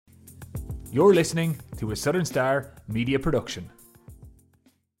You're listening to a Southern Star media production.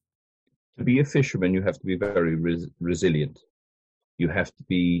 To be a fisherman, you have to be very resilient. You have to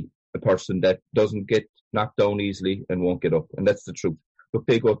be a person that doesn't get knocked down easily and won't get up. And that's the truth. Look,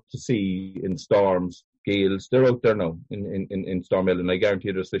 they go to sea in storms, gales. They're out there now in Stormell, and I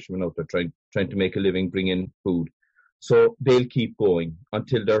guarantee there's fishermen out there trying to make a living, bring in food. So they'll keep going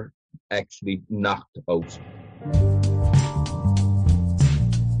until they're actually knocked out.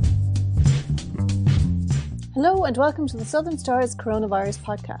 Hello and welcome to the Southern Star's Coronavirus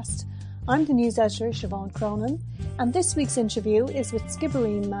Podcast. I'm the news editor Siobhan Cronin, and this week's interview is with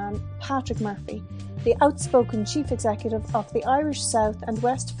Skibbereen man Patrick Murphy, the outspoken chief executive of the Irish South and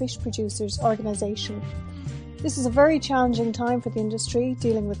West Fish Producers Organisation. This is a very challenging time for the industry,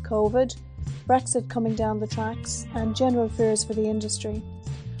 dealing with COVID, Brexit coming down the tracks, and general fears for the industry.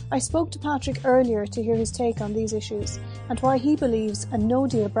 I spoke to Patrick earlier to hear his take on these issues and why he believes a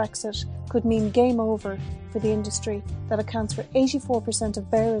no-deal Brexit could mean game over for the industry that accounts for 84% of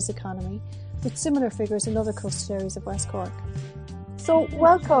Beara's economy, with similar figures in other coastal areas of West Cork. So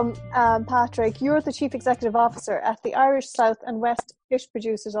welcome, Patrick. You're the Chief Executive Officer at the Irish South and West Fish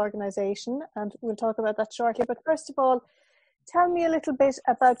Producers Organisation, and we'll talk about that shortly. But first of all, tell me a little bit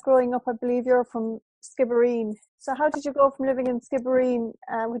about growing up. I believe you're from Skibbereen. So how did you go from living in Skibbereen,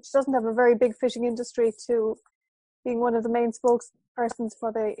 which doesn't have a very big fishing industry, to being one of the main spokespersons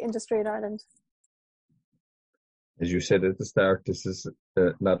for the industry in Ireland? As you said at the start, this is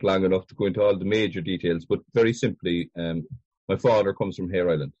not long enough to go into all the major details, but very simply, my father comes from Hare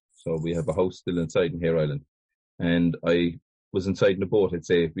Island. So we have a house still inside in Hare Island. And I was inside in a boat, I'd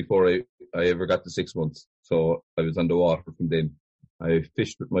say, before I ever got to 6 months. So I was underwater from then. I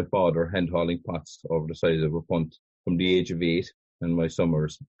fished with my father, hand-hauling pots over the side of a punt from the age of 8 and my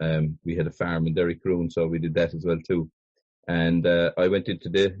summers. We had a farm in Derrycroon, so we did that as well too. And I went into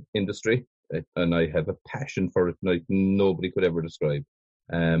the industry, and I have a passion for it like nobody could ever describe.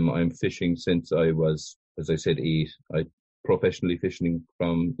 I'm fishing since I was, as I said, 8. I professionally fishing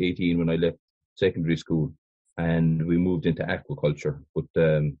from 18 when I left secondary school, and we moved into aquaculture. But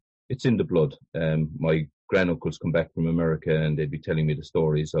it's in the blood. My granduncles come back from America, and they'd be telling me the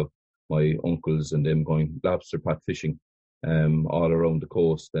stories of my uncles and them going lobster pot fishing all around the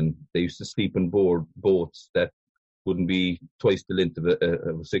coast. And they used to sleep on board boats that wouldn't be twice the length of a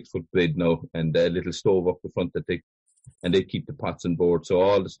 6-foot bed now, and a little stove up the front that they'd keep the pots on board. So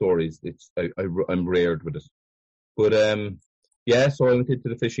all the stories, I'm reared with it. But so I went into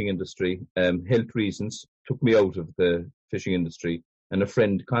the fishing industry. Health reasons took me out of the fishing industry, and a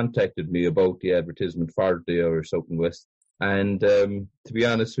friend contacted me about the advertisement for the Irish South and West. And to be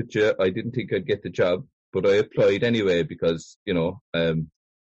honest with you, I didn't think I'd get the job, but I applied anyway because,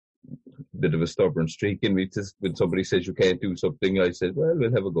 bit of a stubborn streak in me. When somebody says you can't do something, I said, well,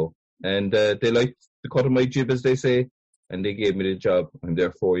 we'll have a go. And they liked the cut of my jib, as they say, and they gave me the job. I'm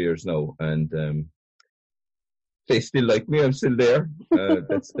there 4 years now, and they still like me. I'm still there.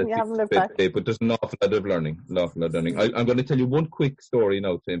 That's You haven't looked back. But there's an awful lot of learning. I'm going to tell you one quick story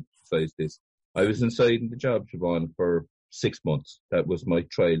now to emphasise this. I was inside in the job, Siobhan, for 6 months. That was my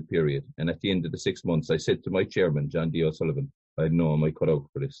trial period. And at the end of the 6 months, I said to my chairman, John D. O'Sullivan, I know I might cut out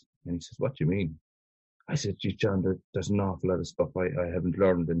for this. And he says, what do you mean? I said, gee, John, there's an awful lot of stuff I haven't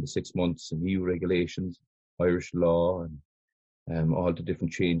learned in the 6 months, and EU regulations, Irish law, and all the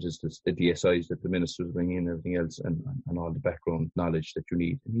different changes, the DSIs that the ministers bring in, and everything else, and all the background knowledge that you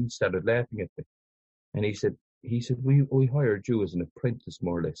need. And he started laughing at me. And he said, we hired you as an apprentice,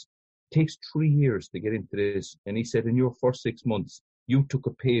 more or less. It takes 3 years to get into this. And he said, in your first 6 months, you took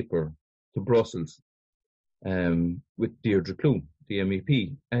a paper to Brussels with Deirdre Clune, the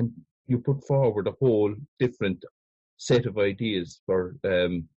MEP, and you put forward a whole different set of ideas for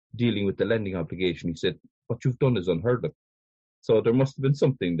dealing with the lending obligation. He said, what you've done is unheard of. So there must have been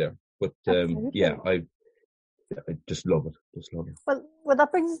something there. But I just love it. Well,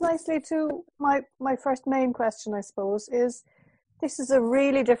 that brings us nicely to my first main question, I suppose, is this is a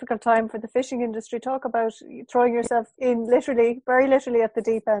really difficult time for the fishing industry. Talk about throwing yourself in very literally at the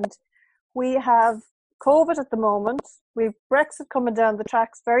deep end. We have COVID at the moment. We've Brexit coming down the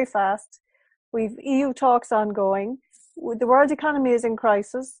tracks very fast. We've EU talks ongoing. The world economy is in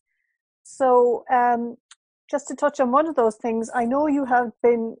crisis. So just to touch on one of those things, I know you have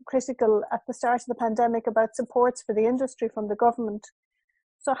been critical at the start of the pandemic about supports for the industry from the government.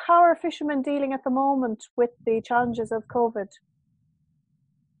 So how are fishermen dealing at the moment with the challenges of COVID?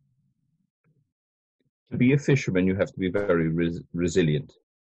 To be a fisherman, you have to be very resilient.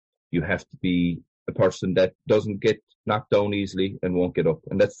 You have to be a person that doesn't get knocked down easily and won't get up.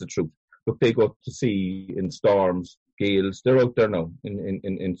 And that's the truth. Look, they go to sea in storms, Gales, they're out there now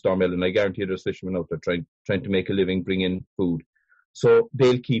in Stormell, and I guarantee there's fishermen out there trying to make a living, bring in food. So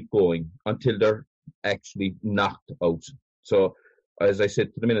they'll keep going until they're actually knocked out. So, as I said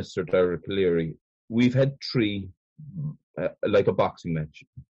to the Minister, Derek Leary, we've had 3, like a boxing match.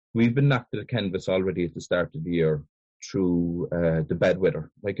 We've been knocked to the canvas already at the start of the year through the bad weather.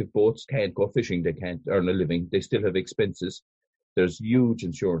 Like, if boats can't go fishing, they can't earn a living, they still have expenses. There's huge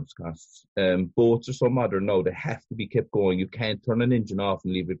insurance costs. Boats are so modern now, they have to be kept going. You can't turn an engine off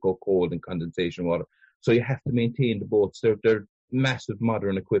and leave it go cold and condensation water. So you have to maintain the boats. They're massive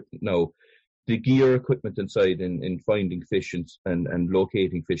modern equipment now. The gear equipment inside in finding fish and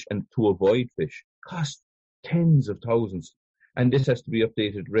locating fish and to avoid fish costs tens of thousands. And this has to be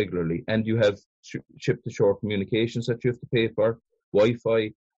updated regularly. And you have ship-to-shore communications that you have to pay for,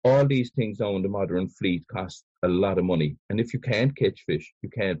 Wi-Fi. All these things now in the modern fleet cost a lot of money. And if you can't catch fish, you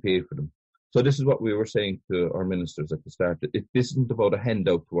can't pay for them. So this is what we were saying to our ministers at the start. This isn't about a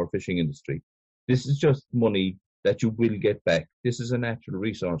handout to our fishing industry. This is just money that you will get back. This is a natural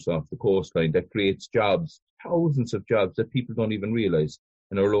resource off the coastline that creates jobs, thousands of jobs that people don't even realise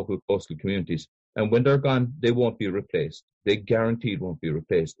in our local coastal communities. And when they're gone, they won't be replaced. They guaranteed won't be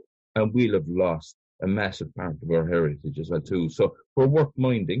replaced. And we'll have lost a massive part of our heritage as well too. So we're worth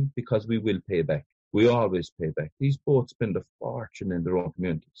minding because we will pay back. We always pay back. These boats spend a fortune in their own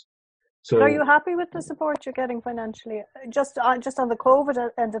communities. So, but are you happy with the support you're getting financially, just on the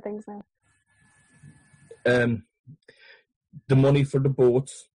COVID end of things now? The money for the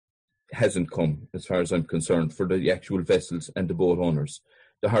boats hasn't come, as far as I'm concerned, for the actual vessels and the boat owners.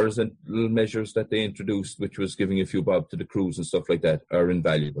 The horizontal measures that they introduced, which was giving a few bob to the crews and stuff like that, are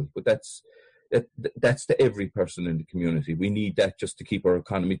invaluable. But that's to every person in the community. We need that just to keep our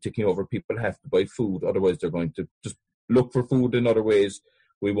economy ticking over. People have to buy food, otherwise they're going to just look for food in other ways.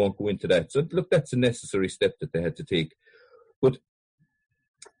 We won't go into that. So look, that's a necessary step that they had to take. But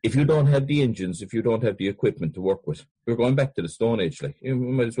if you don't have the engines, if you don't have the equipment to work with, we're going back to the Stone Age. Like, we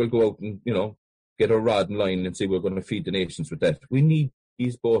might as well go out and, get a rod and line and say we're going to feed the nations with that. We need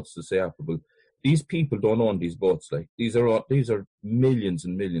these boats to stay operable. These people don't own these boats. Like, these are millions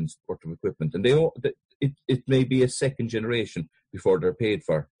and millions worth of equipment, and it may be a second generation before they're paid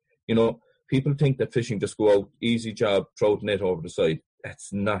for. People think that fishing just go out, easy job, throw the net over the side.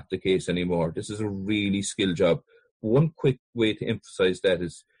 That's not the case anymore. This is a really skilled job. One quick way to emphasize that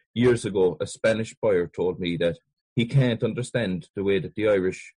is, years ago, a Spanish buyer told me that he can't understand the way that the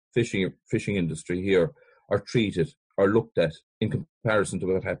Irish fishing industry here are treated or looked at in comparison to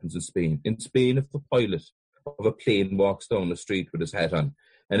what happens in Spain. In Spain, if the pilot of a plane walks down the street with his hat on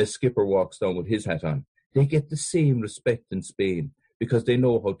and a skipper walks down with his hat on, they get the same respect in Spain because they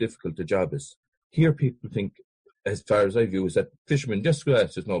know how difficult the job is. Here, people think, as far as I view, is that fishermen just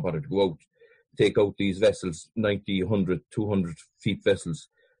no bother to go out, take out these vessels, 90, 100, 200 feet vessels,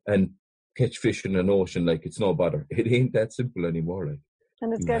 and catch fish in an ocean like it's no bother. It ain't that simple anymore. Like,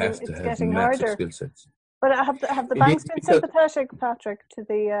 and it's getting harder. Skill sets. But have the banks been sympathetic, Patrick, to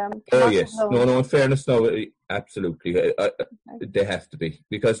the? Oh yes, no. In fairness, no, absolutely. They have to be,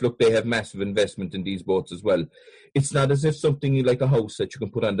 because look, they have massive investment in these boats as well. It's not as if something like a house that you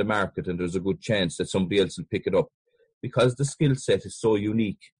can put on the market and there's a good chance that somebody else will pick it up, because the skill set is so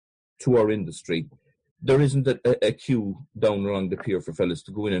unique to our industry. There isn't a queue down along the pier for fellas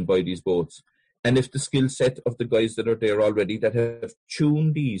to go in and buy these boats. And if the skill set of the guys that are there already, that have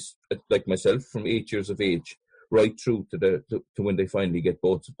tuned these, like myself, from 8 years of age, right through to when they finally get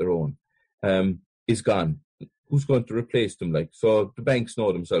boats of their own, is gone, who's going to replace them? Like, so the banks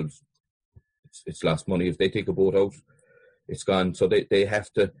know themselves, it's lost money. If they take a boat out, it's gone. So they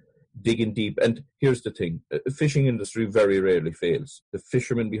have to dig in deep. And here's the thing, the fishing industry very rarely fails. The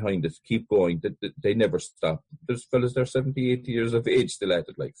fishermen behind it keep going. They never stop. There's fellas that are 70, 80 years of age still at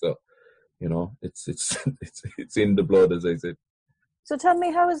it. Like, so, it's in the blood, as I said. So tell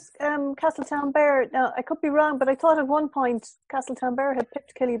me, how is Castletownbere? Now, I could be wrong, but I thought at one point Castletownbere had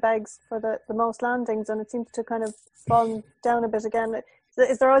picked Killybegs for the most landings, and it seems to kind of fall down a bit again.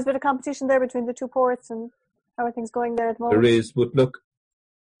 Is there always a bit of competition there between the two ports, and how are things going there at the moment? There is, but look,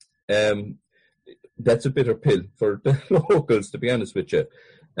 that's a bitter pill for the locals, to be honest with you.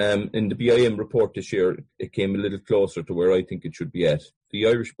 In the BIM report this year, it came a little closer to where I think it should be at. The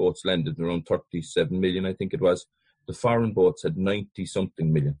Irish boats landed around 37 million, I think it was. The foreign boats had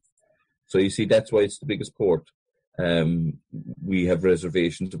 90-something million. So you see, that's why it's the biggest port. We have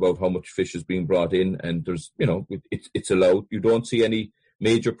reservations about how much fish is being brought in, and there's, it's allowed. You don't see any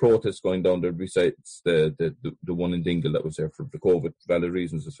major protests going down there besides the one in Dingle that was there for the COVID valid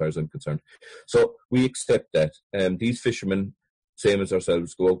reasons, as far as I'm concerned. So we accept that. These fishermen, same as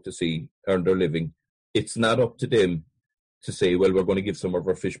ourselves, go out to sea, earn their living. It's not up to them to say, well, we're going to give some of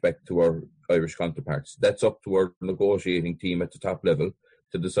our fish back to our Irish counterparts. That's up to our negotiating team at the top level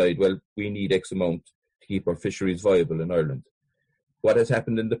to decide, well, we need X amount to keep our fisheries viable in Ireland. What has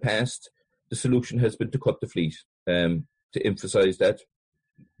happened in the past, the solution has been to cut the fleet. To emphasise that,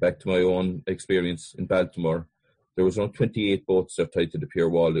 back to my own experience in Baltimore, there was around 28 boats that tied to the pier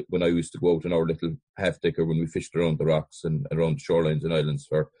wall when I used to go out in our little half-decker when we fished around the rocks and around the shorelines and islands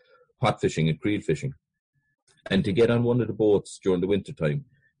for pot fishing and creel fishing. And to get on one of the boats during the winter time,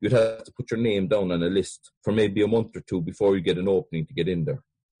 you'd have to put your name down on a list for maybe a month or two before you get an opening to get in there.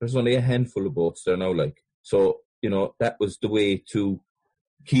 There's only a handful of boats there now, So, that was the way to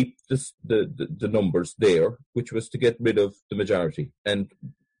keep the numbers there, which was to get rid of the majority. And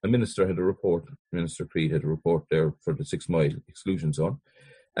a minister had a report, Minister Creed had a report there for the 6 mile exclusion zone.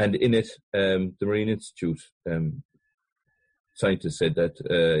 And in it, the Marine Institute scientists said that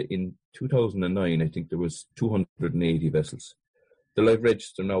in 2009, I think there was 280 vessels. The live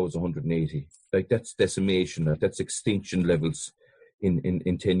register now is 180. That's decimation, that's extinction levels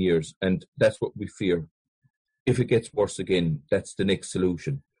in 10 years. And that's what we fear. If it gets worse again, that's the next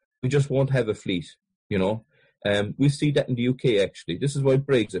solution. We just won't have a fleet, We see that in the UK, actually. This is why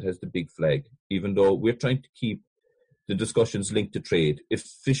Brexit has the big flag, even though we're trying to keep the discussions linked to trade. If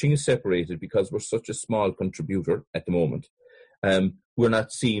fishing is separated because we're such a small contributor at the moment, we're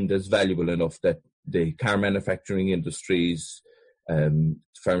not seen as valuable enough that the car manufacturing industries,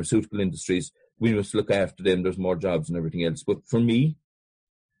 pharmaceutical industries, we must look after them. There's more jobs and everything else. But for me,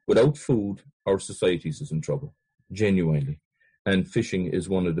 without food, our societies is in trouble, genuinely. And fishing is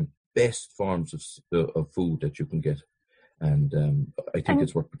one of the best forms of food that you can get. And I think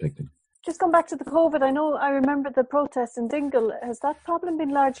it's worth protecting. Just going back to the COVID, I remember the protests in Dingle. Has that problem been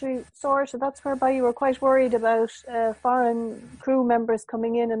largely sorted? That's whereby you were quite worried about foreign crew members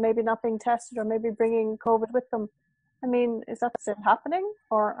coming in and maybe not being tested or maybe bringing COVID with them. Is that still happening,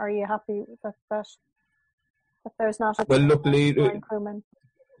 or are you happy that there's not a luckily, foreign crewmen?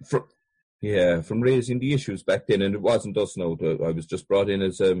 From raising the issues back then, and it wasn't us now. I was just brought in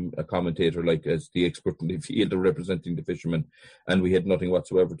as a commentator, as the expert in the field of representing the fishermen, and we had nothing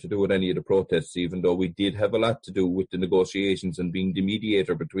whatsoever to do with any of the protests, even though we did have a lot to do with the negotiations and being the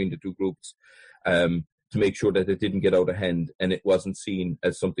mediator between the two groups to make sure that it didn't get out of hand and it wasn't seen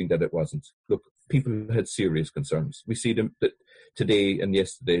as something that it wasn't. Look, people had serious concerns. We see them today and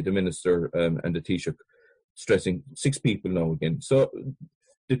yesterday, the Minister and the Taoiseach stressing 6 people now again. So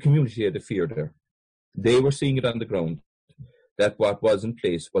the community had a fear there. They were seeing it on the ground, that what was in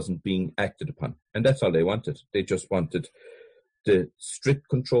place wasn't being acted upon. And that's all they wanted. They just wanted the strict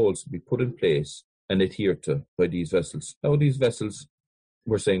controls to be put in place and adhered to by these vessels. Now, these vessels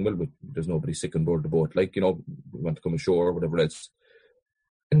were saying, well, there's nobody sick on board the boat. We want to come ashore or whatever else.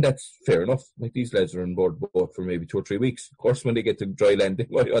 And that's fair enough. These lads are on board the boat for maybe 2 or 3 weeks. Of course, when they get to dry land, they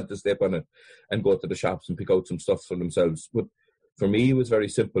might want to step on it and go to the shops and pick out some stuff for themselves. But for me, it was very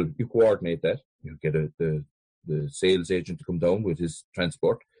simple. You coordinate that. You get the sales agent to come down with his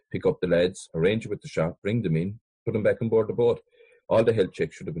transport, pick up the lads, arrange it with the shop, bring them in, put them back on board the boat. All the health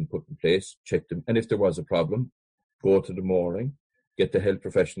checks should have been put in place, check them. And if there was a problem, go to the mooring, get the health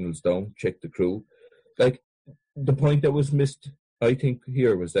professionals down, check the crew. The point that was missed, I think,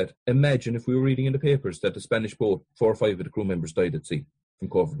 here was that imagine if we were reading in the papers that the Spanish boat, 4 or 5 of the crew members died at sea from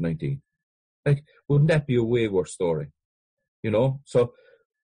COVID-19. Wouldn't that be a way worse story? So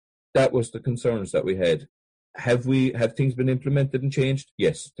that was the concerns that we had. Have things been implemented and changed?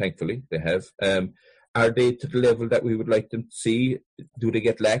 Yes, thankfully they have. Are they to the level that we would like them to see? Do they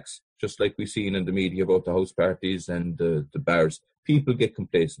get lax? Just like we've seen in the media about the house parties and the bars. People get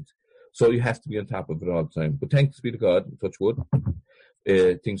complacent. So you have to be on top of it all the time. But thanks be to God, touch wood,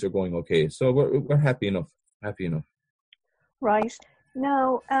 things are going okay. So we're happy enough. Right.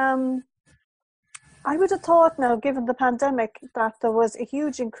 Now, I would have thought now, given the pandemic, that there was a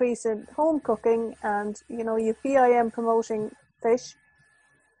huge increase in home cooking and, you PIM promoting fish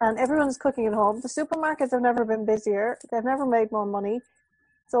and everyone's cooking at home. The supermarkets have never been busier. They've never made more money.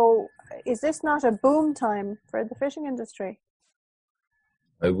 So is this not a boom time for the fishing industry?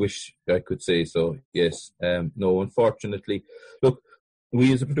 I wish I could say so, yes. No, unfortunately. Look,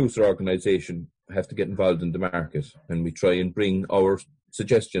 we as a producer organisation have to get involved in the market and we try and bring our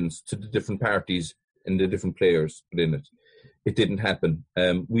suggestions to the different parties and the different players within it. It didn't happen.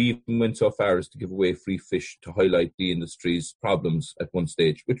 We even went so far as to give away free fish to highlight the industry's problems at one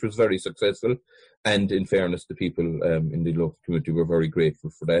stage, which was very successful. And in fairness, the people in the local community were very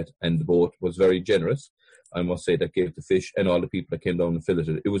grateful for that. And the boat was very generous. I must say that gave the fish and all the people that came down and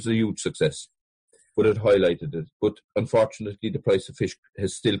filleted it. It was a huge success, but it highlighted it. But unfortunately, the price of fish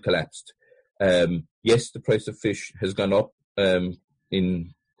has still collapsed. Yes, the price of fish has gone up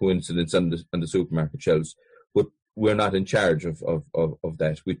in coincidence on the supermarket shelves, but we're not in charge of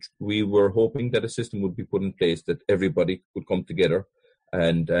that. Which we were hoping that a system would be put in place that everybody would come together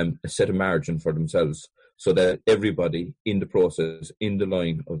and set a margin for themselves, so that everybody in the process, in the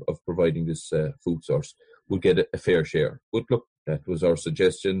line of providing this food source, would get a fair share. But look, that was our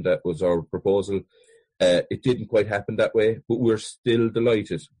suggestion, that was our proposal. It didn't quite happen that way, but we're still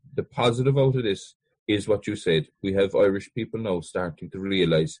delighted. The positive out of this is what you said. We have Irish people now starting to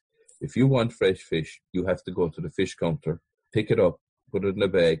realise if you want fresh fish, you have to go to the fish counter, pick it up, put it in a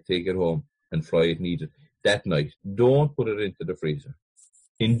bag, take it home, and fry it needed that night. Don't put it into the freezer.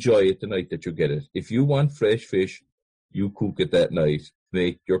 Enjoy it the night that you get it. If you want fresh fish, you cook it that night.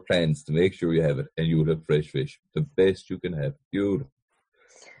 Make your plans to make sure you have it, and you'll have fresh fish. The best you can have. Beautiful.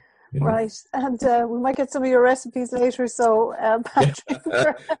 You know? Right, and we might get some of your recipes later, so Patrick.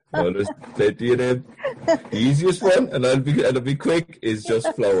 No, there's plenty of them. The easiest one, and I'll be quick, is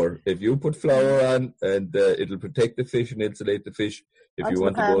just flour. If you put flour on, and it'll protect the fish and insulate the fish. If you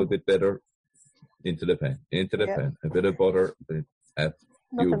want to go a bit better, into the pan. A bit of butter.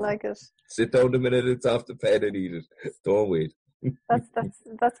 Nothing like it. Sit down a minute, it's off the pan and eat it. Don't wait.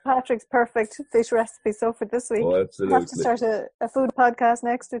 That's Patrick's perfect fish recipe. So for this week, absolutely. I have to start a food podcast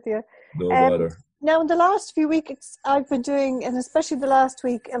next with you. No matter. Now, in the last few weeks, I've been doing, and especially the last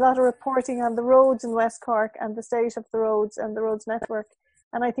week, a lot of reporting on the roads in West Cork and the state of the roads and the roads network.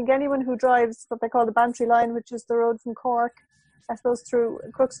 And I think anyone who drives what they call the Bantry line, which is the road from Cork, I suppose through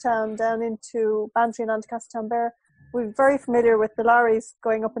Crookstown down into Bantry and onto Castletownbere, we're very familiar with the lorries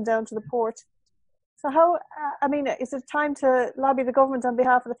going up and down to the port. So how, is it time to lobby the government on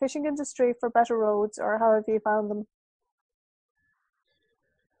behalf of the fishing industry for better roads, or how have you found them?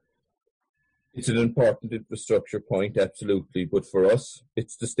 It's an important infrastructure point, absolutely. But for us,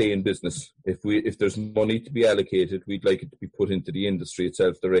 it's to stay in business. If there's money to be allocated, we'd like it to be put into the industry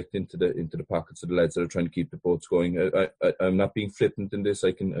itself, direct into the pockets of the lads that are trying to keep the boats going. I'm not being flippant in this.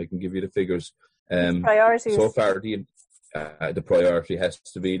 I can give you the figures. Priorities. So far, the priority has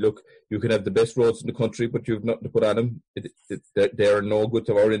to be, look, you can have the best roads in the country, but you've nothing to put on them. They are no good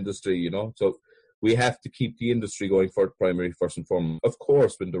to our industry, you know. So we have to keep the industry going for primary first and foremost. Of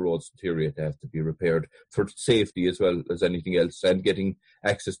course, when the roads deteriorate, they have to be repaired for safety as well as anything else, and getting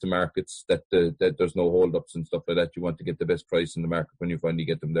access to markets that there's no hold-ups and stuff like that. You want to get the best price in the market when you finally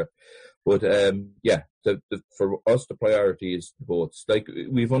get them there. But for us, the priority is the boats. Like,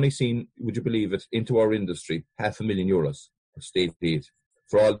 we've only seen, would you believe it, into our industry, €500,000 for state aid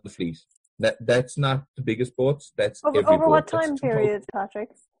for all the fleet. That's not the biggest boats. That's every boat. Over what time period, Patrick?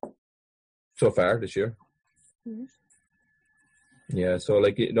 So far this year. Mm-hmm. Yeah, so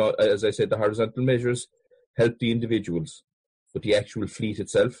like, you know, as I said, the horizontal measures help the individuals, but the actual fleet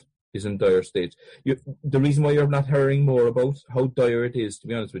itself is in dire state. The reason why you're not hearing more about how dire it is, to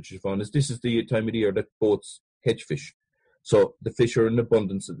be honest with you, Siobhan, is this is the time of the year that boats catch fish. So the fish are in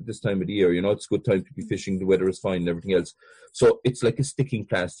abundance at this time of the year. You know, it's a good time to be fishing. The weather is fine and everything else. So it's like a sticking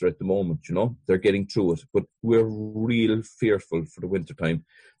plaster at the moment, you know. They're getting through it. But we're real fearful for the winter time.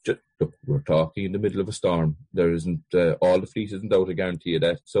 Look, we're talking in the middle of a storm. There isn't, all the fleet isn't out, I guarantee you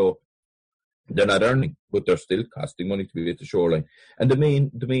that. So they're not earning, but they're still costing money to be at the shoreline. And the main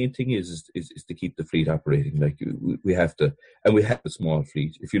thing is to keep the fleet operating. Like, we have to, and we have a small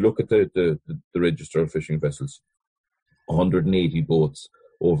fleet. If you look at the register of fishing vessels, 180 boats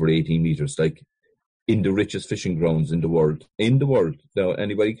over 18 metres, like in the richest fishing grounds in the world. Now,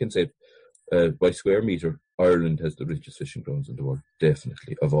 anybody can say by square metre, Ireland has the richest fishing grounds in the world,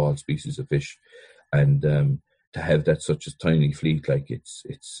 definitely, of all species of fish. And to have that such a tiny fleet, like, it's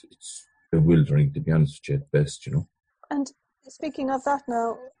bewildering, to be honest with you, at best, you know. And speaking of that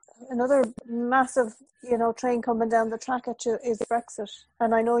now, another massive, you know, train coming down the track at you is Brexit.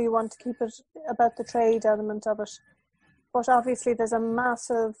 And I know you want to keep it about the trade element of it. But obviously there's a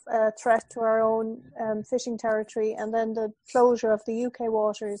massive threat to our own fishing territory, and then the closure of the UK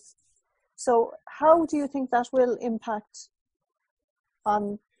waters. So how do you think that will impact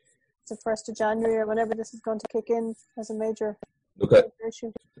on the 1st of January or whenever this is going to kick in as a major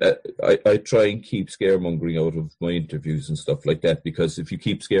issue? I try and keep scaremongering out of my interviews and stuff like that, because if you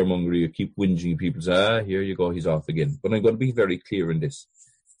keep scaremongering, you keep whinging, people say, here you go, he's off again. But I'm going to be very clear in this.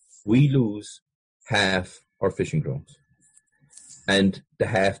 We lose half our fishing grounds. And the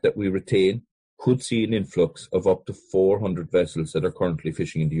half that we retain could see an influx of up to 400 vessels that are currently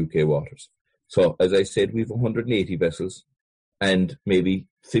fishing in the UK waters. So, as I said, we have 180 vessels, and maybe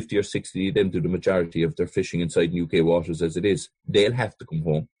 50 or 60 of them do the majority of their fishing inside UK waters as it is. They'll have to come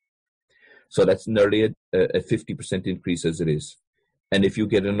home. So that's nearly a 50% increase as it is. And if you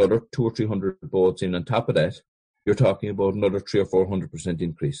get another 200 or 300 boats in on top of that, you're talking about another 300 or 400%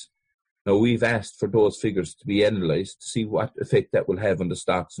 increase. Now, we've asked for those figures to be analysed to see what effect that will have on the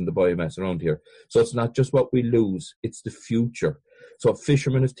stocks and the biomass around here. So it's not just what we lose, it's the future. So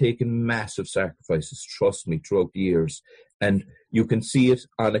fishermen have taken massive sacrifices, trust me, throughout the years. And you can see it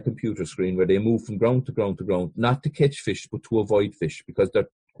on a computer screen where they move from ground to ground to ground, not to catch fish, but to avoid fish because their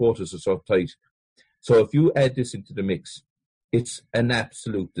quotas are so tight. So if you add this into the mix, it's an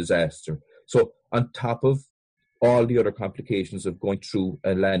absolute disaster. So on top of all the other complications of going through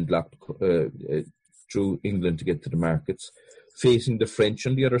a landlocked, through England to get to the markets, facing the French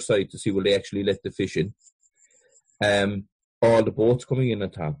on the other side to see will they actually let the fish in, all the boats coming in on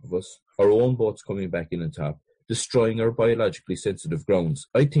top of us, our own boats coming back in on top, destroying our biologically sensitive grounds.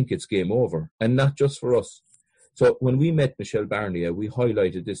 I think it's game over, and not just for us. So when we met Michel Barnier, we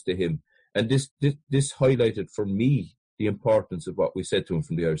highlighted this to him, and this highlighted for me the importance of what we said to him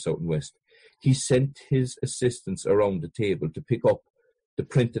from the Irish South and West. He sent his assistants around the table to pick up the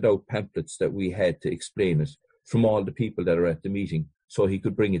printed out pamphlets that we had to explain it from all the people that are at the meeting so he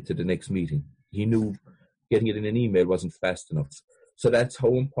could bring it to the next meeting. He knew getting it in an email wasn't fast enough. So that's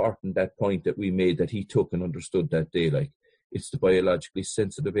how important that point that we made that he took and understood that day. Like, it's the biologically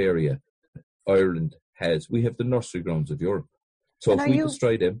sensitive area Ireland has. We have the nursery grounds of Europe. So if we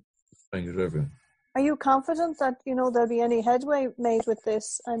destroy them, we're destroying everyone. Are you confident that, there'll be any headway made with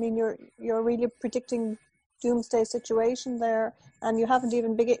this? I mean, you're really predicting doomsday situation there, and you haven't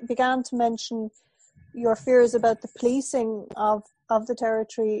even began to mention your fears about the policing of the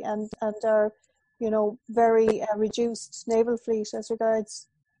territory and our, very reduced naval fleet as regards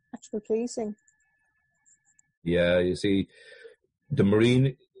actual policing. Yeah, you see, the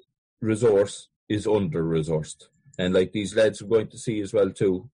marine resource is under-resourced. And like these lads are going to see as well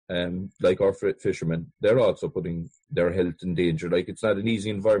too, like our fishermen, they're also putting their health in danger. Like, it's not an easy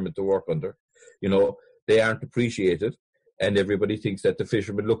environment to work under. They aren't appreciated, and everybody thinks that the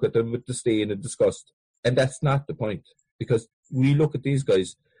fishermen look at them with disdain and disgust. And that's not the point, because we look at these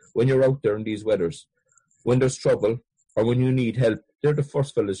guys, when you're out there in these weathers, when there's trouble or when you need help, they're the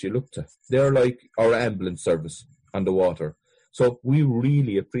first fellas you look to. They're like our ambulance service on the water. So we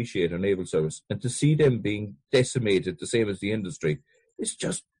really appreciate our naval service, and to see them being decimated the same as the industry is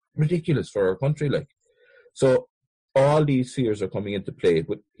just ridiculous for our country. Like, so all these fears are coming into play.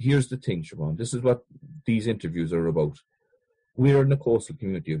 But here's the thing, Siobhan, this is what these interviews are about. We're in the coastal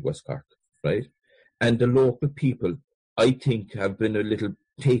community of West Cork, right? And the local people, I think, have been a little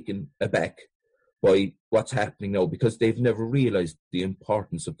taken aback by what's happening now, because they've never realised the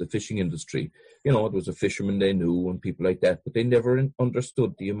importance of the fishing industry. There was a fisherman they knew and people like that, but they never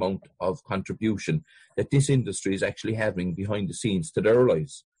understood the amount of contribution that this industry is actually having behind the scenes to their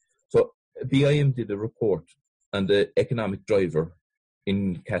lives. So BIM did a report on the economic driver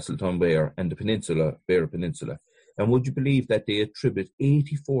in Castletownbere and the peninsula, Beara Peninsula. And would you believe that they attribute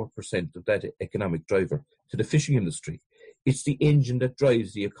 84% of that economic driver to the fishing industry? It's the engine that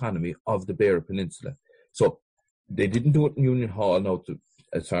drives the economy of the Beara Peninsula. So they didn't do it in Union Hall now,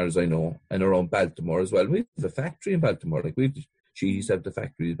 as far as I know, and around Baltimore as well. We have a factory in Baltimore. Like, Sheehy's have the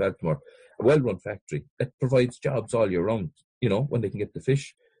factory in Baltimore, a well-run factory that provides jobs all year round, when they can get the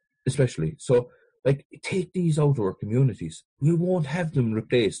fish, especially. So, like, take these out of our communities. We won't have them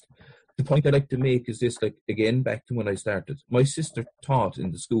replaced. The point I like to make is this, like, again, back to when I started. My sister taught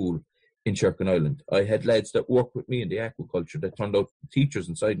in the school in Sherkin Island. I had lads that worked with me in the aquaculture that turned out teachers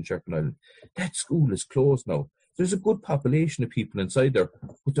inside in Sherkin Island. That school is closed now. There's a good population of people inside there,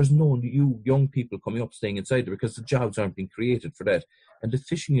 but there's no new young people coming up staying inside there because the jobs aren't being created for that. And the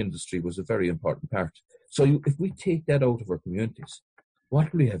fishing industry was a very important part. So if we take that out of our communities,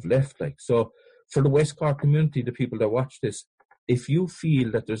 what will we have left? Like, so for the West Cork community, the people that watch this, if you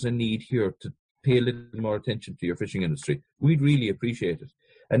feel that there's a need here to pay a little more attention to your fishing industry, we'd really appreciate it.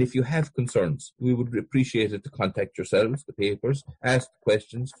 And if you have concerns, we would appreciate it to contact yourselves, the papers, ask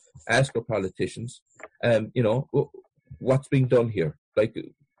questions, ask our politicians, what's being done here? Like,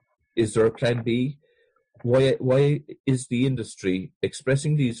 is there a plan B? Why is the industry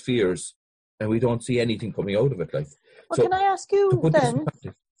expressing these fears and we don't see anything coming out of it? Like, well, so, can I ask you then,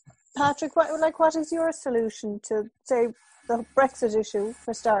 Patrick, what is your solution to, say, the Brexit issue,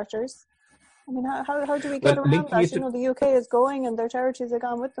 for starters? I mean, how do we get around that? The UK is going and their territories are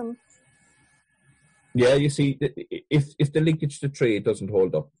gone with them. Yeah, you see, if the linkage to trade doesn't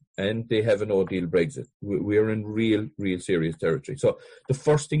hold up and they have a no-deal Brexit, we're in real serious territory. So the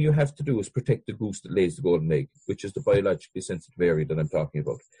first thing you have to do is protect the goose that lays the golden egg, which is the biologically sensitive area that I'm talking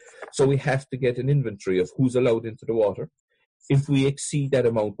about. So we have to get an inventory of who's allowed into the water. If we exceed that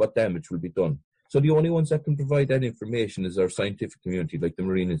amount, what damage will be done? So the only ones that can provide that information is our scientific community, like the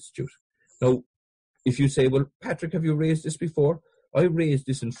Marine Institute. Now, if you say, well, Patrick, have you raised this before? I raised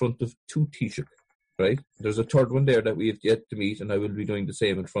this in front of 2 Taoiseach, right? There's a third one there that we have yet to meet, and I will be doing the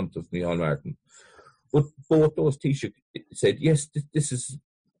same in front of Micheál Martin. But both those Taoiseach said, yes, this is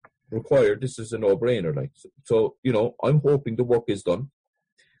required, this is a no-brainer. Like, so, I'm hoping the work is done.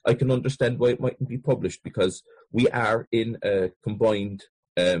 I can understand why it mightn't be published, because we are in a combined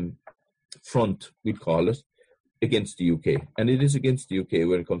front, we'd call it, against the UK. And it is against the UK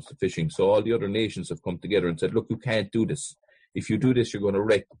when it comes to fishing. So all the other nations have come together and said, look, you can't do this. If you do this, you're going to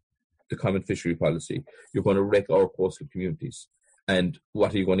wreck the common fishery policy. You're going to wreck our coastal communities. And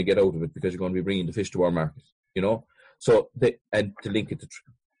what are you going to get out of it? Because you're going to be bringing the fish to our market, So, and to link it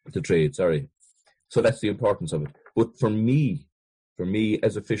to trade, sorry. So that's the importance of it. But for me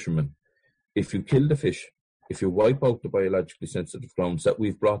as a fisherman, if you kill the fish, if you wipe out the biologically sensitive grounds that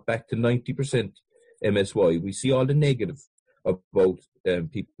we've brought back to 90% MSY, we see all the negative about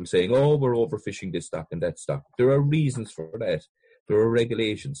people saying, oh, we're overfishing this stock and that stock. There are reasons for that. There are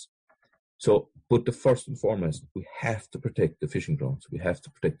regulations. So, but the first and foremost, we have to protect the fishing grounds. We have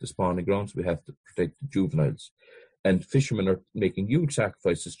to protect the spawning grounds. We have to protect the juveniles. And fishermen are making huge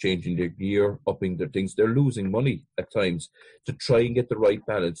sacrifices, changing their gear, upping their things. They're losing money at times to try and get the right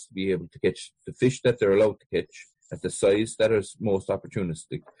balance to be able to catch the fish that they're allowed to catch at the size that is most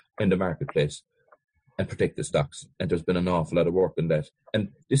opportunistic in the marketplace and protect the stocks. And there's been an awful lot of work on that. And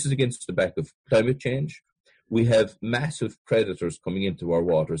this is against the back of climate change. We have massive predators coming into our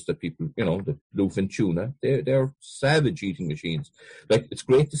waters that people, the bluefin tuna, they're savage eating machines. Like, it's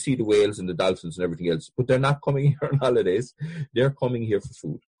great to see the whales and the dolphins and everything else, but they're not coming here on holidays. They're coming here for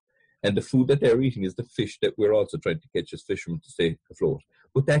food. And the food that they're eating is the fish that we're also trying to catch as fishermen to stay afloat.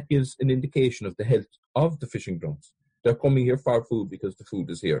 But that gives an indication of the health of the fishing grounds. They're coming here for food because the food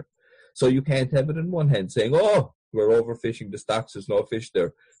is here. So you can't have it in one hand saying, oh, we're overfishing the stocks, there's no fish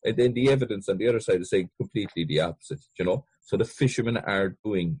there. And then the evidence on the other side is saying completely the opposite, So the fishermen are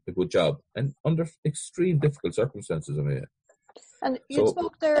doing a good job, and under extreme difficult circumstances, I mean. And you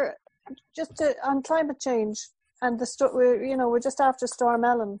spoke there on climate change, and we're just after Storm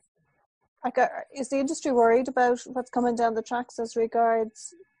Ellen. Is the industry worried about what's coming down the tracks as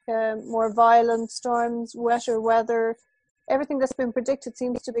regards more violent storms, wetter weather? Everything that's been predicted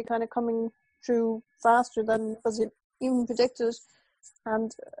seems to be kind of coming through faster than was even predicted.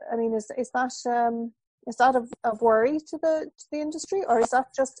 And I mean, is that of worry to the industry, or is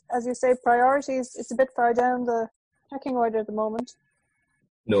that just, as you say, priorities? It's a bit far down the pecking order at the moment.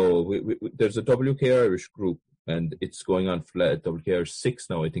 No, there's a WK Irish group, and it's going on for WK Irish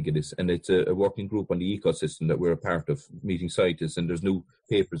 6 now, I think it is, and it's a working group on the ecosystem that we're a part of, meeting scientists, and there's new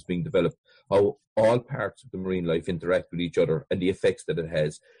papers being developed, how all parts of the marine life interact with each other and the effects that it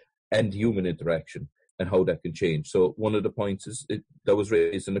has, and human interaction, and how that can change. So one of the points that was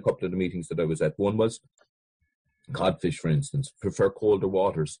raised in a couple of the meetings that I was at. One was codfish, for instance, prefer colder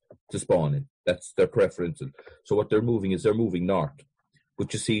waters to spawn in. That's their preference. So what they're moving north.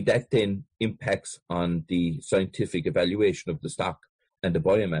 But you see, that then impacts on the scientific evaluation of the stock and the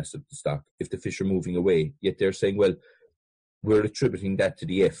biomass of the stock if the fish are moving away. Yet they're saying, well, we're attributing that to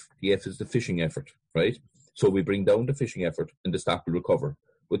the F. The F is the fishing effort, right? So we bring down the fishing effort and the stock will recover.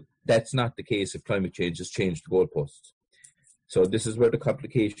 But that's not the case if climate change has changed the goalposts. So this is where the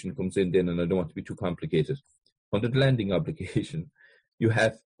complication comes in then, and I don't want to be too complicated. Under the landing obligation, you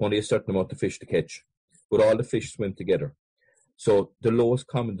have only a certain amount of fish to catch, but all the fish swim together. So the lowest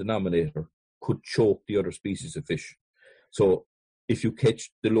common denominator could choke the other species of fish. So if you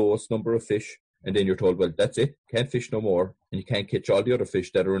catch the lowest number of fish, and then you're told, well, that's it, can't fish no more, and you can't catch all the other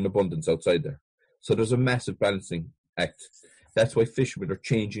fish that are in abundance outside there. So there's a massive balancing act. That's why fishermen are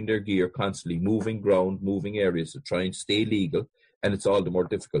changing their gear constantly, moving ground, moving areas to try and stay legal, and it's all the more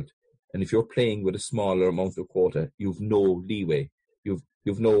difficult. And if you're playing with a smaller amount of quota, you've no leeway.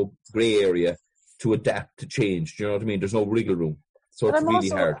 You've no grey area to adapt, to change. Do you know what I mean? There's no wriggle room. So it's really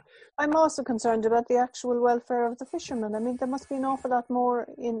hard. I'm also concerned about the actual welfare of the fishermen. I mean, there must be an awful lot more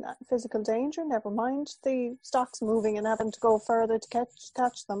in physical danger, never mind the stocks moving and having to go further to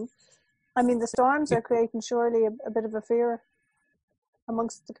catch them. I mean, the storms are creating surely a bit of a fear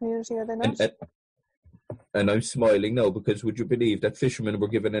amongst the community, are they not? And I'm smiling now, because would you believe that fishermen were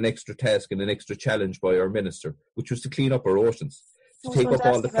given an extra task and an extra challenge by our minister, which was to clean up our oceans, to take up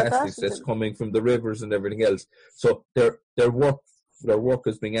all the plastics that's coming from the rivers and everything else. So their work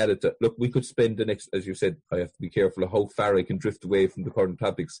is being added to. Look, we could spend the next, as you said, I have to be careful of how far I can drift away from the current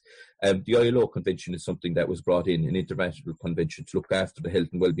topics. The ILO convention is something that was brought in, an international convention to look after the health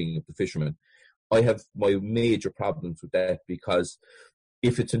and well-being of the fishermen. I have my major problems with that, because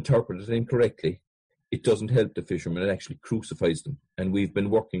if it's interpreted incorrectly, it doesn't help the fishermen. It actually crucifies them. And we've been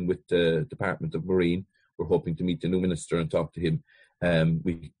working with the Department of Marine. We're hoping to meet the new minister and talk to him.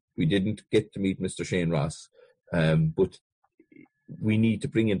 We didn't get to meet Mr. Shane Ross, but we need to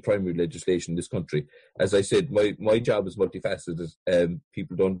bring in primary legislation in this country. As I said, my job is multifaceted.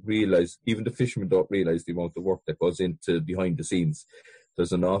 People don't realise, even the fishermen don't realise the amount of work that goes into behind the scenes.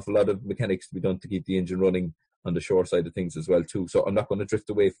 There's an awful lot of mechanics to be done to keep the engine running on the shore side of things as well too. So I'm not going to drift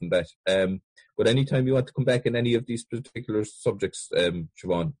away from that. But anytime you want to come back in any of these particular subjects,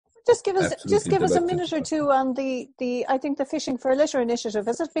 Siobhan, Just give us a minute or two on the I think the Fishing for Litter initiative,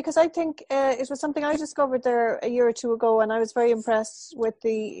 is it? Because I think it was something I discovered there a year or two ago, and I was very impressed with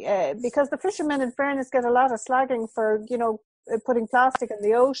because the fishermen, in fairness, get a lot of slagging for putting plastic in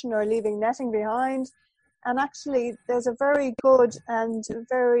the ocean or leaving netting behind, and actually there's a very good and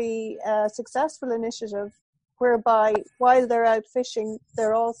very successful initiative whereby while they're out fishing,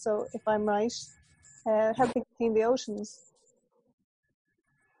 they're also, if I'm right, helping clean the oceans.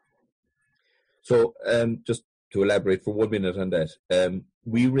 So just to elaborate for 1 minute on that,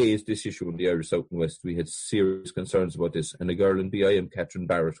 we raised this issue in the Irish South and West. We had serious concerns about this, and a girl in BIM, Catherine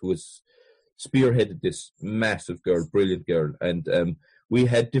Barrett, who has spearheaded this, massive girl, brilliant girl, and we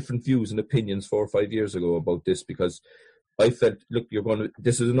had different views and opinions 4 or 5 years ago about this, because I felt, look,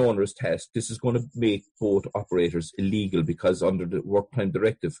 this is an onerous task. This is going to make boat operators illegal, because under the Work Time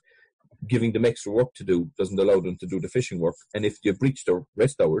Directive, giving them extra work to do doesn't allow them to do the fishing work. And if you breach their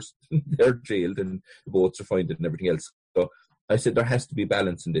rest hours, they're jailed and the boats are fined and everything else. So I said there has to be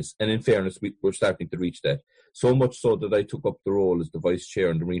balance in this. And in fairness, we're starting to reach that. So much so that I took up the role as the vice chair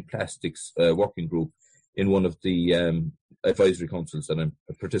in the Marine Plastics Working Group in one of the advisory councils that I'm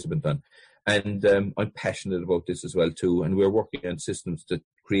a participant on. And I'm passionate about this as well too. And we're working on systems to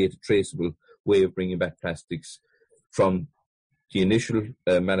create a traceable way of bringing back plastics from the initial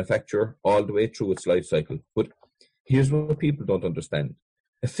manufacture all the way through its life cycle. But here's what people don't understand.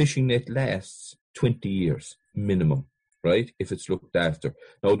 A fishing net lasts 20 years minimum, right, if it's looked after.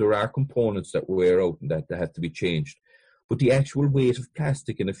 Now, there are components that wear out and that have to be changed. But the actual weight of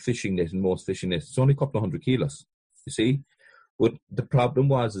plastic in a fishing net, in most fishing nets, is only a couple of 100 kilos, you see. But the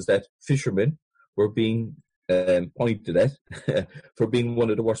problem is that fishermen were being pointed at for being one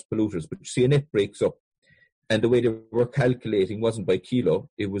of the worst polluters. But you see, a net breaks up. And the way they were calculating wasn't by kilo,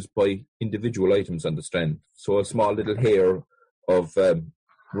 it was by individual items on the strand. So a small little hair of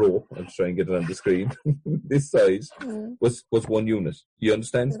rope, I'm trying to get it on the screen, this size, was 1 unit. You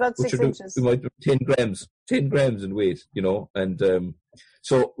understand? It's about 6 inches. We might have 10 grams in weight, and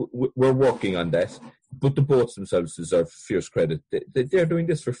so we're working on that. But the boats themselves deserve fierce credit. They're doing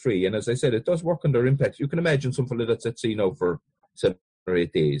this for free. And as I said, it does work on their impact. You can imagine some fella that's at sea now for 7 or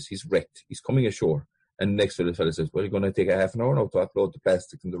 8 days. He's wrecked. He's coming ashore. And the next fella says, well, you're going to take a half an hour now to upload the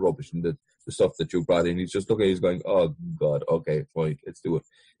plastic and the rubbish and the stuff that you brought in. He's just looking, he's going, oh, God, okay, fine, let's do it.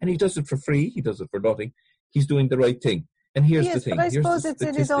 And he does it for free. He does it for nothing. He's doing the right thing. And here's the thing. But I suppose it's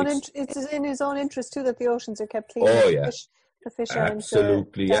in his own interest, too, that the oceans are kept clean. Oh, yeah. The fish aren't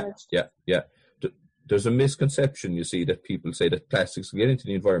absolutely, damaged. yeah. There's a misconception, you see, that people say that plastics will get into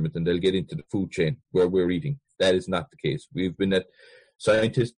the environment and they'll get into the food chain where we're eating. That is not the case. We've been at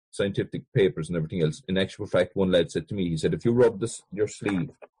scientific papers and everything else. In actual fact, one lad said to me, he said, if you rub the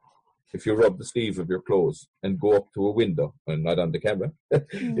sleeve of your clothes and go up to a window, and not on the camera,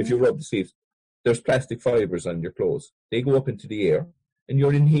 if you rub the sleeves, there's plastic fibers on your clothes. They go up into the air and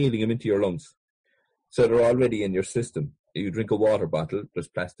you're inhaling them into your lungs. So they're already in your system. You drink a water bottle, there's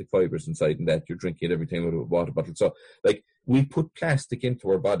plastic fibers inside, and that you're drinking it every time with a water bottle. So, we put plastic into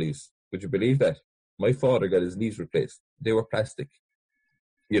our bodies. Would you believe that? My father got his knees replaced. They were plastic.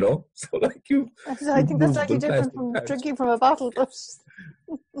 So I think that's slightly different from drinking from a bottle, but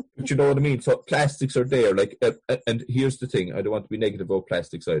but you know what I mean. So plastics are there, and here's the thing. I don't want to be negative about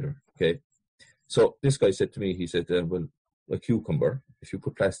plastics either. Okay, so this guy said to me, he said, well, a cucumber, if you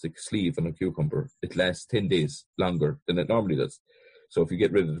put plastic sleeve on a cucumber, it lasts 10 days longer than it normally does. So if you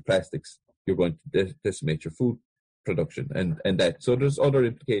get rid of the plastics, you're going to decimate your food production and that. So there's other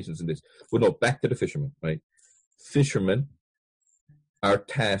implications in this. But no, back to the fishermen, right? Fishermen are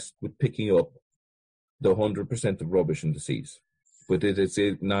tasked with picking up the 100% of rubbish in the seas. But it is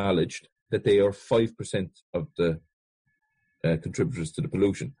acknowledged that they are 5% of the contributors to the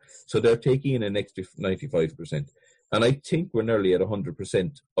pollution. So they're taking in an extra 95%. And I think we're nearly at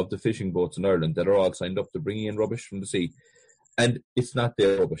 100% of the fishing boats in Ireland that are all signed up to bringing in rubbish from the sea. And it's not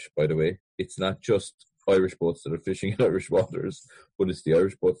their rubbish, by the way. It's not just Irish boats that are fishing in Irish waters, but it's the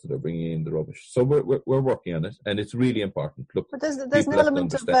Irish boats that are bringing in the rubbish. So we're working on it, and it's really important. Look, but there's an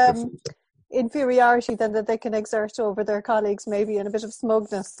element of inferiority then that they can exert over their colleagues, maybe, and a bit of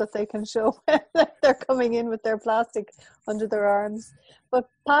smugness that they can show that they're coming in with their plastic under their arms. But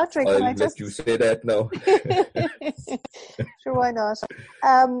Patrick, I'll let you say that now. Sure, why not?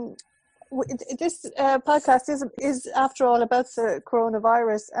 This podcast is after all about the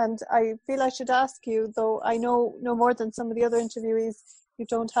coronavirus, and I feel I should ask you, though I know no more than some of the other interviewees, you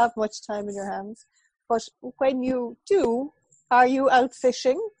don't have much time in your hands, but when you do, are you out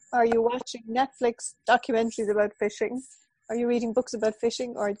fishing? Are you watching Netflix documentaries about fishing? Are you reading books about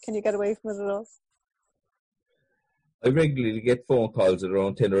fishing, or can you get away from it at all? I regularly get phone calls at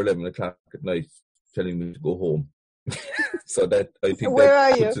around 10 or 11 o'clock at night telling me to go home. So that, I think, Where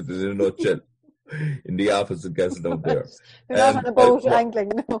that are puts it in a nutshell. In the office in Castledownbere. You're not on a boat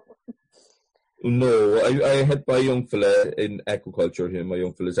angling, no. No, I had my young fella in aquaculture here. My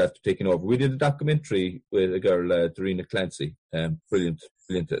young fella's after taking over. We did a documentary with a girl, Darina Clancy, brilliant,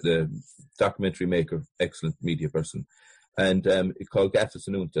 documentary maker, excellent media person, and it's called Gaffis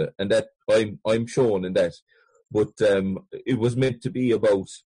and Unta, and that I'm shown in that, but it was meant to be about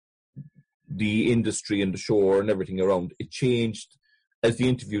the industry and the shore and everything around. It changed as the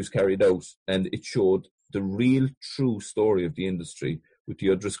interviews carried out, and it showed the real, true story of the industry with the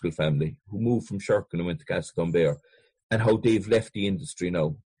O'Driscoll family, who moved from Sherkin and went to Castledownbere, and how they've left the industry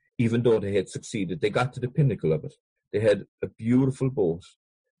now. Even though they had succeeded, they got to the pinnacle of it. They had a beautiful boat,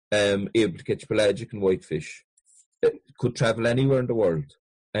 able to catch pelagic and whitefish, could travel anywhere in the world,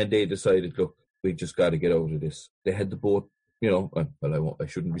 and they decided, look, we just got to get out of this. They had the boat, I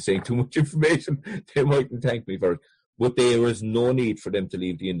shouldn't be saying too much information. They mightn't thank me for it. But there was no need for them to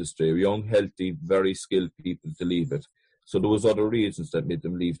leave the industry. Young, healthy, very skilled people to leave it. So there was other reasons that made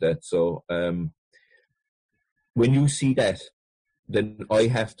them leave that. So when you see that, then I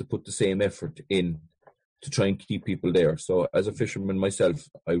have to put the same effort in to try and keep people there. So as a fisherman myself,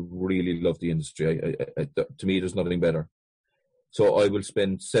 I really love the industry. To me, there's nothing better. So I will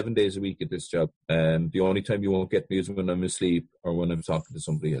spend 7 days a week at this job. The only time you won't get me is when I'm asleep or when I'm talking to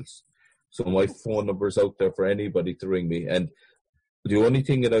somebody else. So my phone number is out there for anybody to ring me. And the only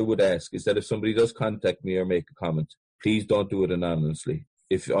thing that I would ask is that if somebody does contact me or make a comment, please don't do it anonymously.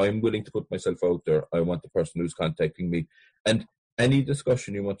 If I'm willing to put myself out there, I want the person who's contacting me. And any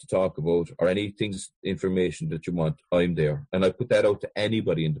discussion you want to talk about or any things, information that you want, I'm there. And I put that out to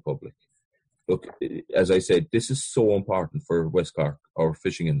anybody in the public. Look, as I said, this is so important for West Cork, our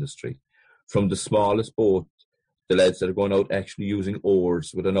fishing industry. From the smallest boat, the lads that are going out actually using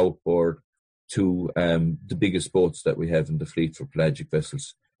oars with an outboard, to the biggest boats that we have in the fleet for pelagic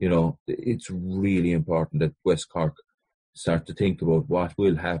vessels. It's really important that West Cork start to think about what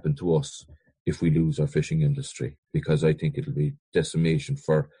will happen to us if we lose our fishing industry, because I think it'll be decimation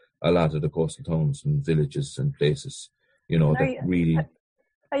for a lot of the coastal towns and villages and places,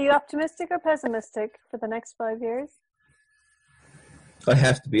 Are you optimistic or pessimistic for the next 5 years? I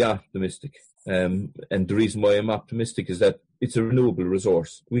have to be optimistic. And the reason why I'm optimistic is that it's a renewable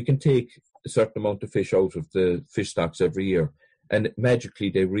resource. We can take a certain amount of fish out of the fish stocks every year, and magically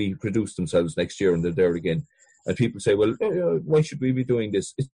they reproduce themselves next year and they're there again. And people say, well, why should we be doing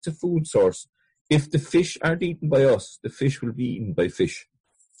this? It's a food source. If the fish aren't eaten by us, the fish will be eaten by fish.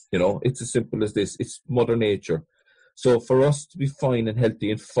 It's as simple as this. It's Mother Nature. So for us to be fine and healthy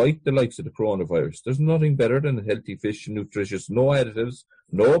and fight the likes of the coronavirus, there's nothing better than a healthy fish and nutritious, no additives,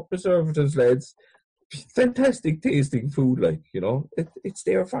 no preservatives, lads. Fantastic tasting food, it's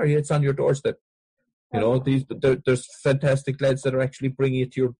there for you. It's on your doorstep. There's fantastic lads that are actually bringing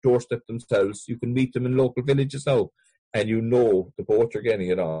it to your doorstep themselves. You can meet them in local villages now, and the boat you're getting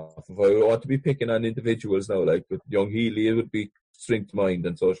it off. If I want to be picking on individuals now, like with young Healy, it would be spring to mind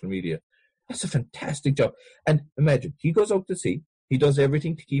and social media. That's a fantastic job. And imagine, he goes out to sea, he does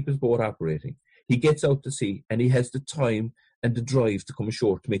everything to keep his boat operating. He gets out to sea and he has the time and the drive to come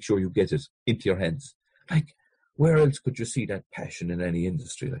ashore to make sure you get it into your hands. Where else could you see that passion in any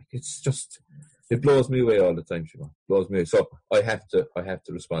industry? It blows me away all the time, Siobhan. Blows me away. So I have to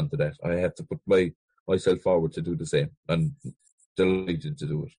respond to that. I have to put myself forward to do the same. I'm delighted to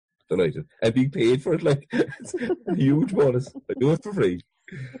do it. Delighted. And being paid for it, it's a huge bonus. I do it for free.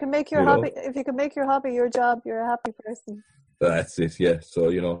 You can make your hobby. If you can make your hobby your job, you're a happy person. That's it, yeah. So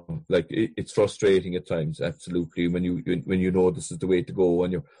it's frustrating at times, absolutely. When you know this is the way to go,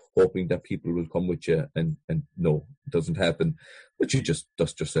 and you're hoping that people will come with you, and no, it doesn't happen. But you just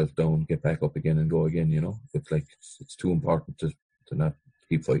dust yourself down, get back up again, and go again. It's too important to not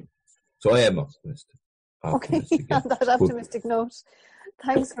keep fighting. So I am optimistic. Okay, on that optimistic note,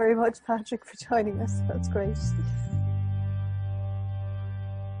 thanks very much, Patrick, for joining us. That's great.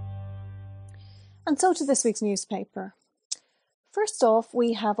 And so to this week's newspaper. First off,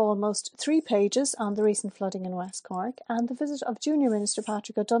 we have almost 3 pages on the recent flooding in West Cork and the visit of Junior Minister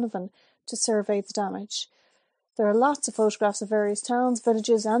Patrick O'Donovan to survey the damage. There are lots of photographs of various towns,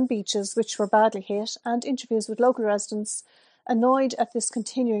 villages and beaches which were badly hit, and interviews with local residents annoyed at this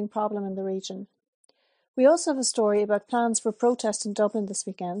continuing problem in the region. We also have a story about plans for a protest in Dublin this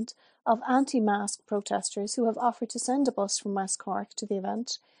weekend of anti-mask protesters who have offered to send a bus from West Cork to the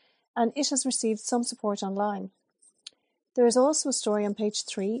event, and it has received some support online. There is also a story on page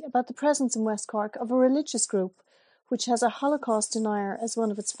 3 about the presence in West Cork of a religious group which has a Holocaust denier as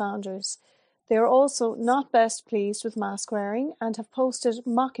one of its founders. They are also not best pleased with mask wearing and have posted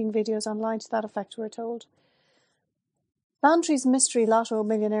mocking videos online to that effect, we're told. Bantry's mystery lotto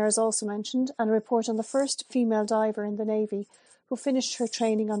millionaire is also mentioned, and a report on the first female diver in the Navy who finished her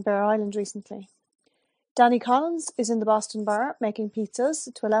training on Bear Island recently. Danny Collins is in the Boston Bar making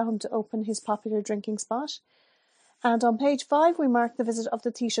pizzas to allow him to open his popular drinking spot. And on page 5 we mark the visit of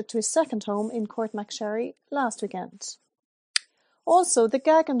the Taoiseach to his second home in Courtmacsherry last weekend. Also, the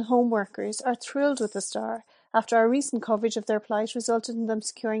Gagan home workers are thrilled with the Star after our recent coverage of their plight resulted in them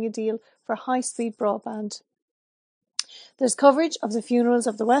securing a deal for high-speed broadband. There's coverage of the funerals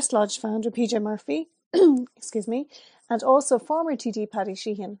of the West Lodge founder PJ Murphy, and also former TD Paddy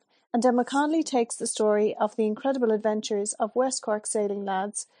Sheehan, and Emma Connolly takes the story of the incredible adventures of West Cork sailing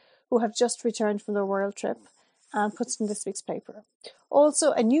lads who have just returned from their world trip and puts it in this week's paper.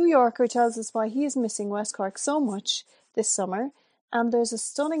 Also, a New Yorker tells us why he is missing West Cork so much this summer, and there's a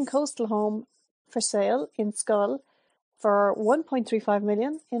stunning coastal home for sale in Schull for $1.35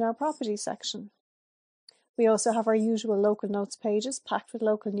 million in our property section. We also have our usual local notes pages packed with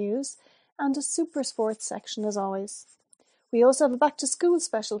local news and a super sports section as always. We also have a back to school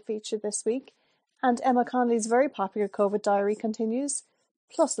special feature this week, and Emma Connolly's very popular COVID diary continues,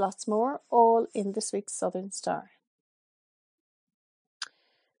 plus lots more, all in this week's Southern Star.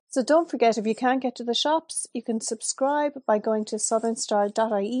 So don't forget, if you can't get to the shops, you can subscribe by going to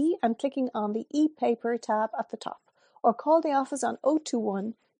southernstar.ie and clicking on the e-paper tab at the top, or call the office on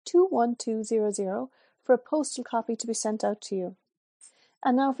 021 21200 for a postal copy to be sent out to you.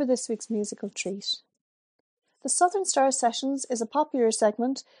 And now for this week's musical treat. The Southern Star Sessions is a popular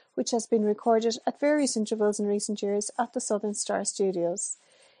segment which has been recorded at various intervals in recent years at the Southern Star Studios.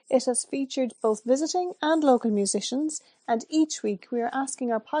 It has featured both visiting and local musicians, and each week we are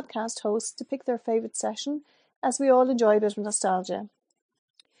asking our podcast hosts to pick their favourite session as we all enjoy a bit of nostalgia.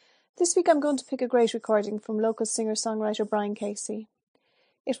 This week I'm going to pick a great recording from local singer-songwriter Brian Casey.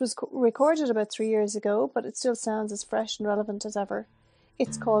 It was recorded about 3 years ago, but it still sounds as fresh and relevant as ever.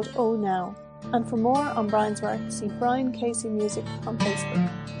 It's called Oh Now. And for more on Brian's work, see Brian Casey Music on Facebook.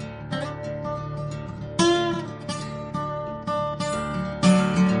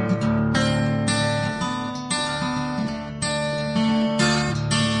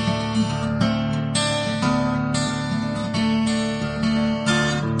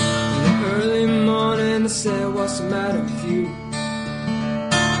 In the early morning, I said, what's the matter with you?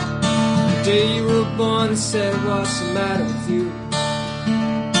 The day you were born, I said, what's the matter with you?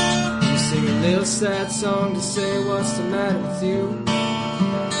 Sing a little sad song to say what's the matter with you.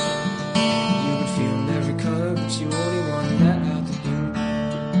 You could feel in every color, but you only wanted that out the blue.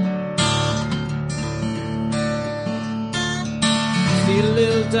 Feel a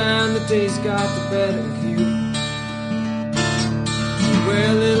little down, the day's got the better of you. You wear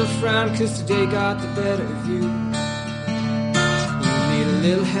a little frown, cause today got the better of you. You need a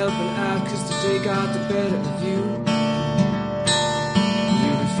little helping out, cause today got the better of you.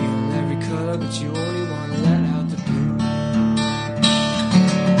 But you only want to let out the blue.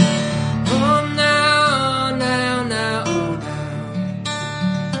 Oh now, now, now, oh now.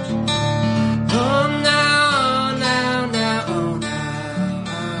 Oh now, now, now, oh now.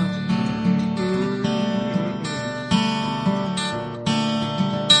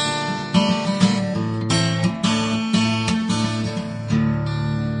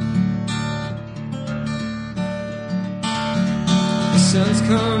 The sun's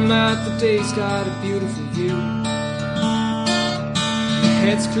come out, the day's got a beautiful view. Your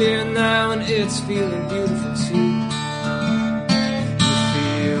head's clear now and it's feeling beautiful too. You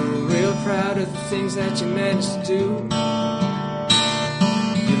feel real proud of the things that you managed to do.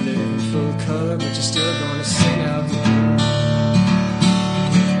 You live in full color, but you're still gonna sing out the blue.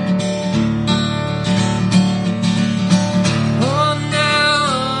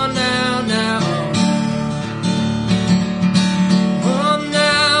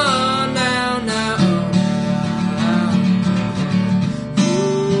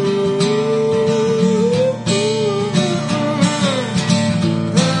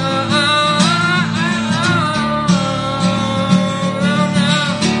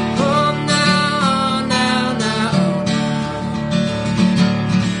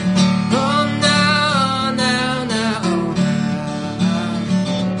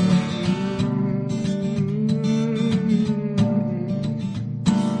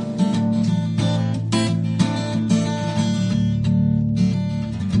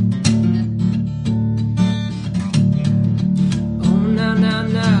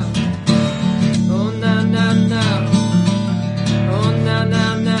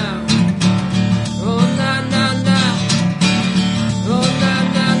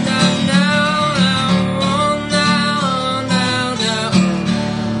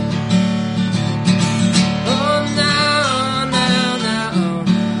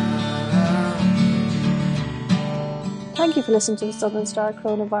 Thank you for listening to the Southern Star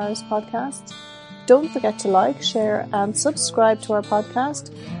Coronavirus Podcast. Don't forget to like, share and subscribe to our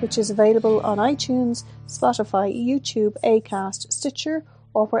podcast, which is available on iTunes, Spotify, YouTube, Acast, Stitcher,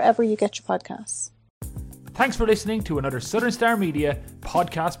 or wherever you get your podcasts. Thanks for listening to another Southern Star Media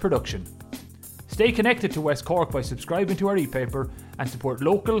podcast production. Stay connected to West Cork by subscribing to our e-paper and support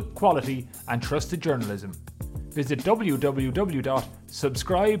local, quality and trusted journalism. Visit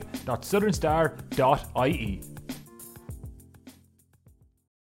www.subscribe.southernstar.ie.